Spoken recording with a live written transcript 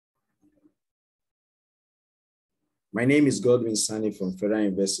My name is Godwin Sani from Federal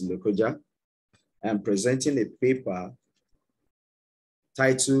University, Lokoja. I am presenting a paper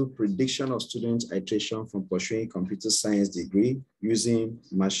titled Prediction of Student Attrition from Pursuing Computer Science Degree Using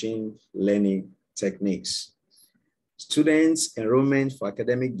Machine Learning Techniques. Students' enrollment for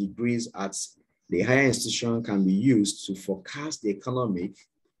academic degrees at the higher institution can be used to forecast the economic,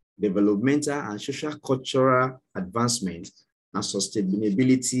 developmental, and social cultural advancement and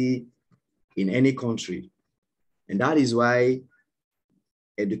sustainability in any country. And that is why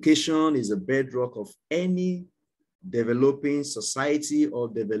education is a bedrock of any developing society or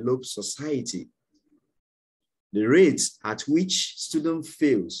developed society. The rate at which student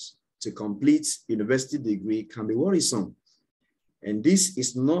fails to complete university degree can be worrisome. And this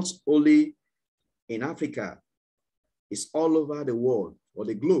is not only in Africa, it's all over the world or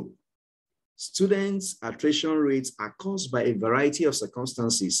the globe. Students' attrition rates are caused by a variety of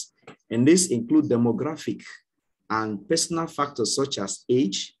circumstances, and this include demographic and personal factors such as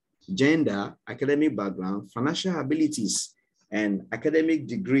age, gender, academic background, financial abilities, and academic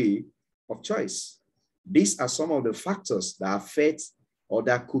degree of choice. These are some of the factors that affect or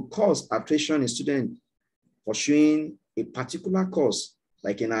that could cause attrition in students pursuing a particular course,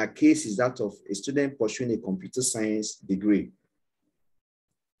 like in our case is that of a student pursuing a computer science degree.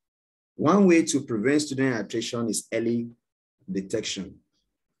 One way to prevent student attrition is early detection.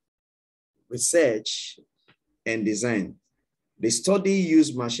 Research and design. The study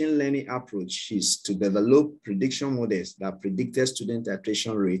used machine learning approaches to develop prediction models that predicted student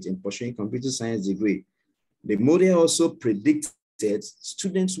attrition rate in pursuing computer science degree. The model also predicted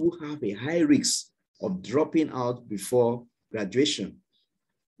students who have a high risk of dropping out before graduation.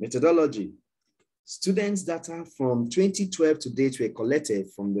 Methodology. Students' data from 2012 to date were collected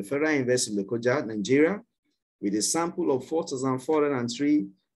from the Federal University Lokoja, Nigeria, with a sample of 4,403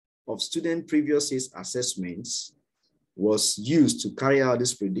 of student previous year's assessments was used to carry out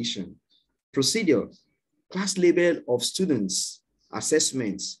this prediction. Procedure: class label of students'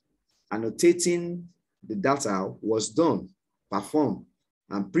 assessments, annotating the data was done, performed,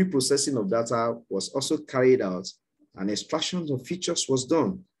 and pre-processing of data was also carried out, and extraction of features was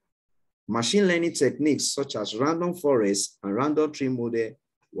done. Machine learning techniques such as random forest and random tree model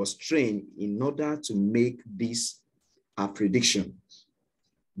was trained in order to make this a prediction.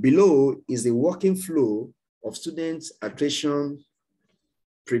 Below is the working flow of students' attrition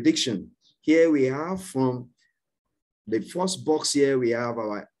prediction. Here we have from the first box here, we have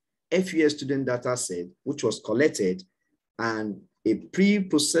our FUS student data set, which was collected, and a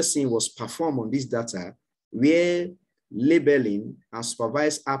pre-processing was performed on this data where labeling and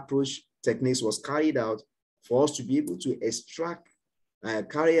supervised approach techniques was carried out for us to be able to extract,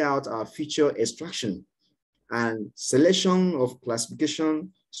 carry out our feature extraction, and selection of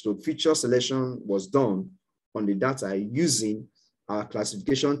classification, so feature selection was done on the data using our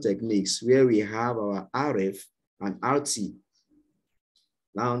classification techniques where we have our RF and RT.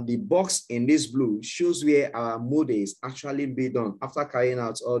 Now the box in this blue shows where our model is actually being done after carrying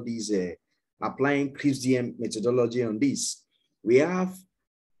out all these, applying CRISP-DM methodology on this. We have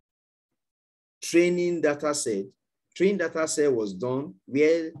training data set. Training data set was done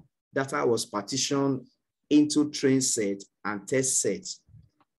where data was partitioned into train set and test sets.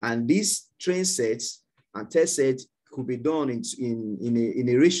 And these train sets and test sets could be done in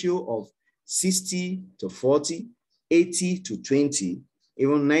a ratio of 60 to 40, 80 to 20,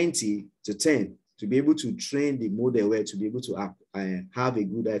 even 90 to 10, to be able to train the model where to be able to have a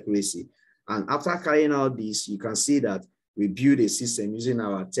good accuracy. And after carrying out this, you can see that we build a system using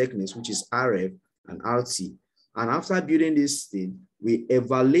our techniques, which is RF and RT. And after building this thing, we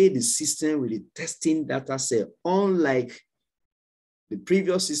evaluate the system with the testing data set, unlike the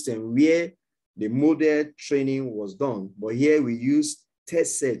previous system where the model training was done. But here we use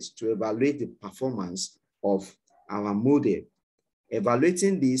test sets to evaluate the performance of our model.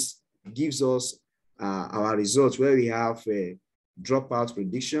 Evaluating this gives us our results where we have a dropout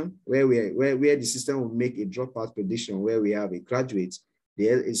prediction, where the system will make a dropout prediction where we have a graduate,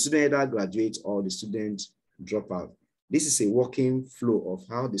 the student either graduates or the student drop out. This is a working flow of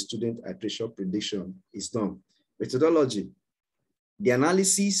how the student attrition prediction is done. Methodology. The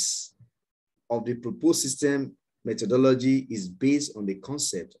analysis of the proposed system methodology is based on the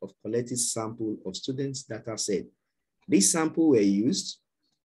concept of collecting sample of students' data set. These samples were used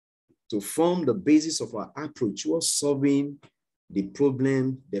to form the basis of our approach towards solving the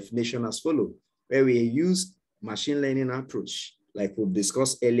problem definition as follows, where we use machine learning approach, like we've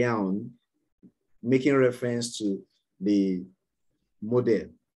discussed earlier on, making reference to the model,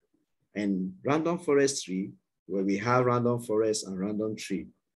 and random forestry, where we have random forest and random tree.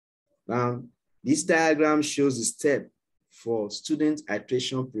 Now, This diagram shows the step for student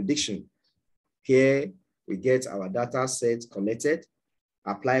iteration prediction. Here we get our data set collected,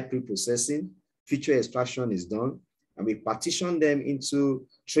 apply pre-processing, feature extraction is done, and we partition them into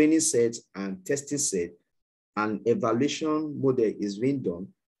training sets and testing set. An evaluation model is being done.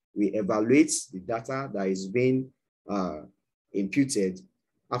 We evaluate the data that is being imputed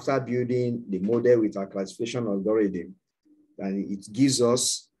after building the model with our classification algorithm. And it gives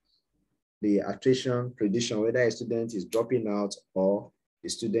us the attrition prediction, whether a student is dropping out or the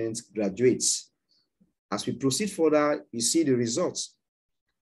student graduates. As we proceed further, you see the results.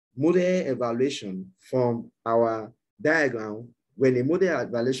 Model evaluation from our diagram. When a model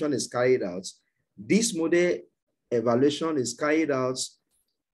evaluation is carried out, this model evaluation is carried out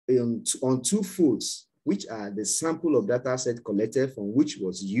on two folds, which are the sample of data set collected from which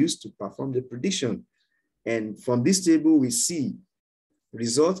was used to perform the prediction. And from this table, we see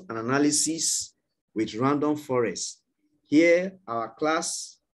result and analysis with random forest. Here, our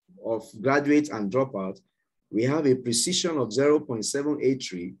class of graduates and dropout, we have a precision of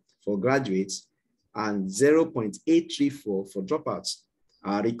 0.783 for graduates and 0.834 for dropouts.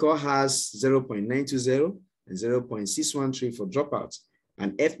 Our recall has 0.920 and 0.613 for dropouts.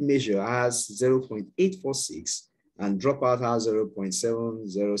 And F measure has 0.846 and dropout has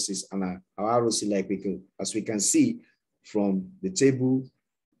 0.706. And our ROC, as we can see from the table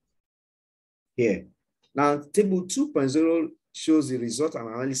here. Now, table 2.0 shows the result and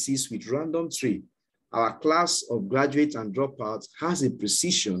analysis with random tree. Our class of graduate and dropout has a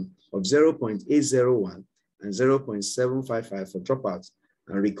precision of 0.801 and 0.755 for dropouts,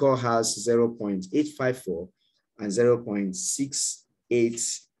 and recall has 0.854 and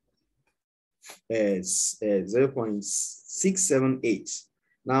 0.678.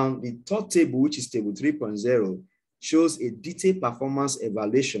 Now, the third table, which is table 3.0, shows a detailed performance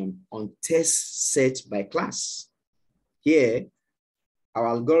evaluation on test set by class. Here, our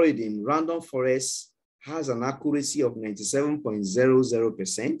algorithm, random forest, has an accuracy of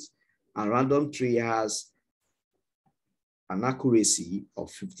 97.00%, and random tree has an accuracy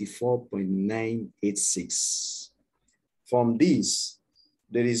of 54.986. From this,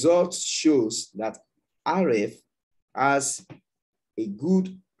 the result shows that RF has a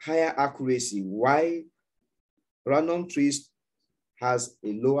good higher accuracy, while random trees has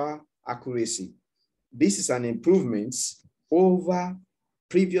a lower accuracy. This is an improvement over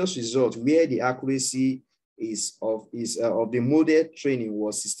previous result where the accuracy of the model training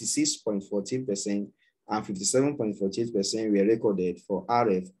was 66.14% and 57.48% were recorded for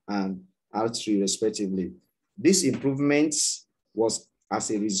RF and R3 respectively. This improvement was as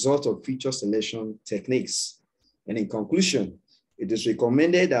a result of feature selection techniques. And in conclusion, it is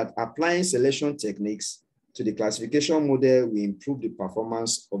recommended that applying selection techniques to the classification model will improve the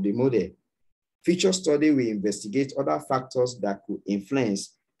performance of the model. Feature study will investigate other factors that could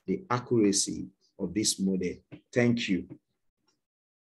influence the accuracy of this model. Thank you.